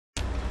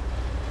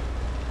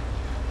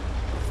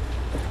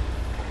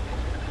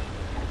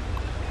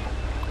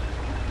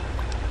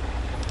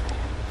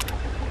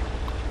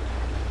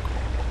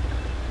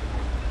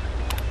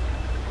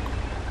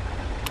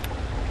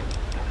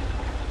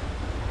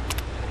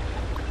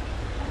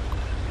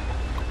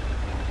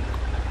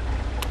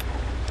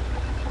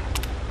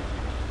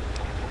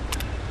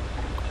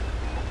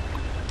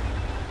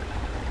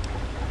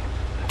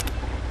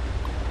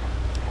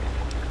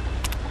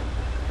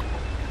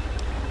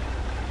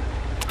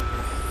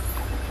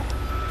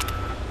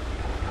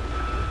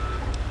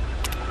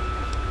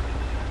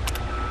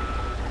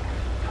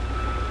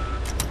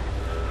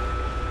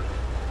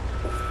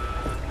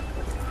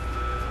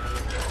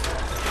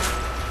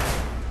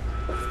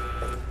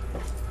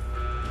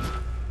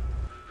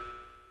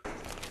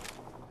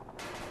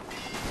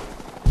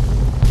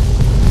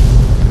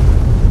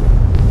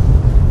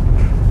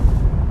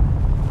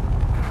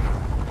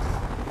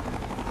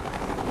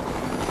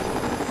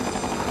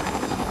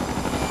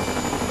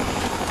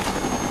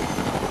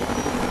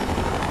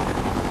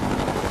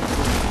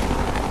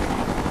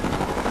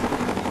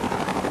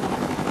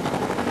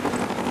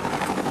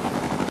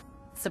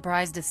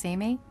Surprised to see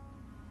me?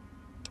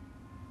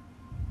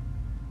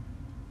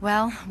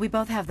 Well, we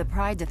both have the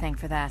pride to thank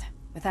for that.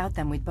 Without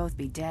them, we'd both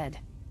be dead.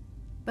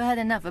 But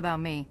enough about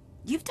me.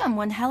 You've done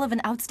one hell of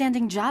an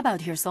outstanding job out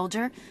here,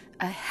 soldier.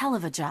 A hell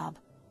of a job.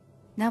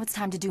 Now it's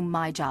time to do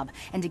my job,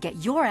 and to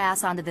get your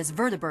ass onto this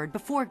vertibird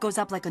before it goes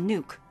up like a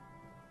nuke.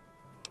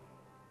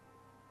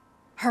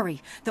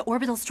 Hurry, the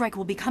orbital strike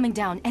will be coming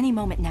down any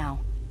moment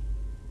now.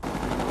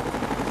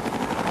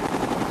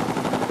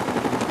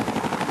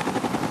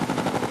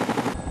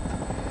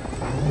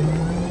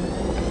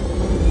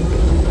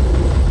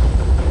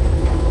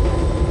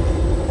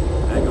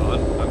 Hang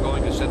on, I'm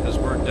going to set this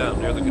bird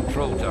down near the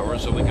control tower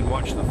so we can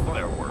watch the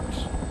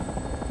fireworks.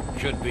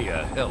 Should be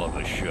a hell of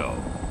a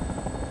show.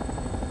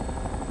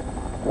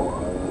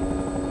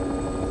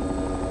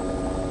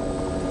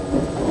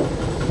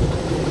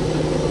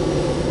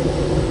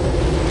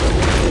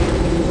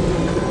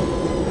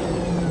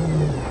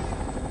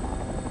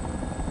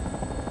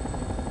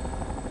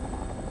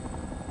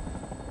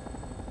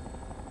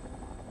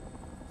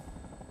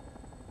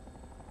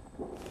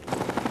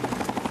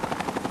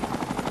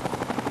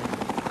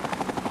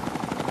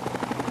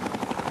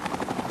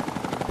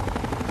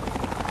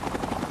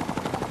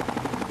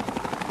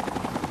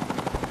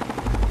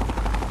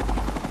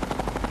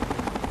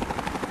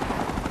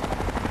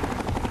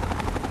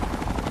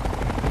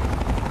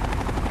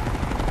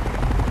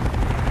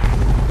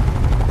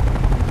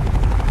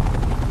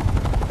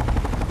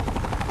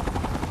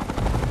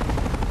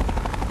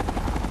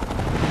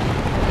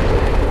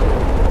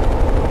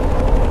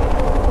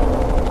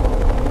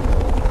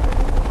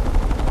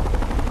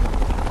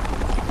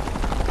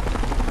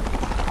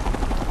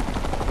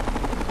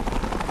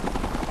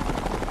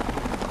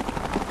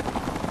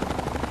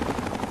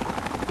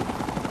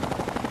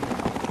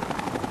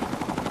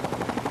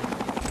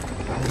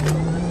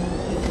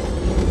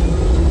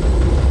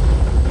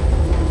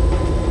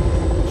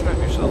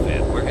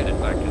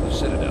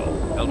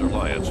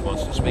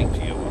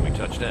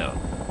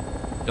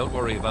 Don't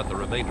worry about the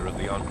remainder of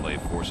the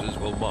Enclave forces.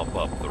 We'll mop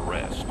up the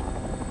rest.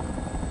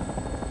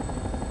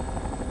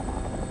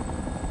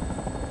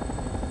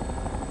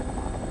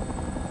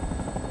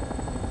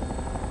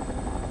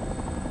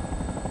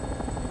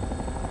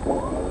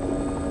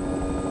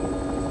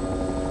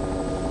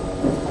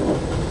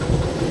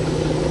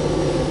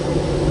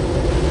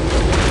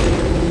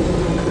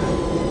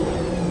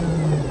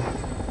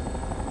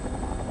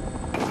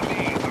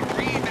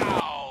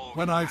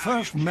 When I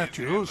first met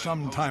you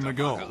some time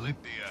ago,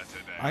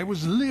 I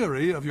was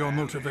leery of your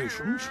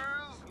motivations,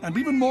 and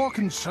even more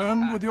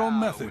concerned with your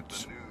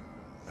methods.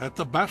 At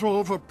the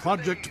battle for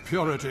Project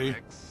Purity,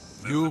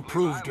 you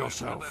proved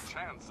yourself,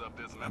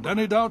 and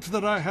any doubts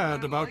that I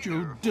had about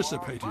you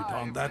dissipated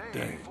on that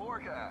day.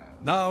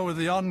 Now, with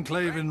the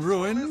Enclave in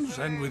ruins,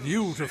 and with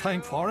you to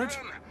thank for it,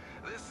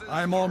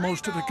 I'm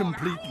almost at a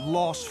complete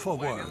loss for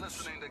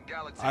words.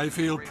 I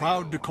feel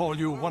proud to call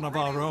you one of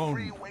our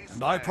own,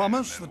 and I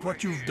promise that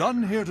what you've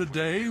done here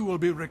today will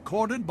be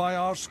recorded by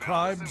our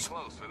scribes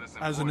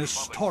as an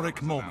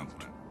historic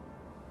moment.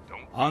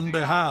 On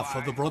behalf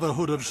of the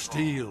Brotherhood of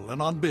Steel,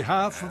 and on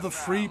behalf of the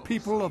free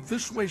people of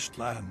this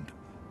wasteland,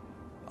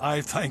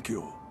 I thank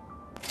you.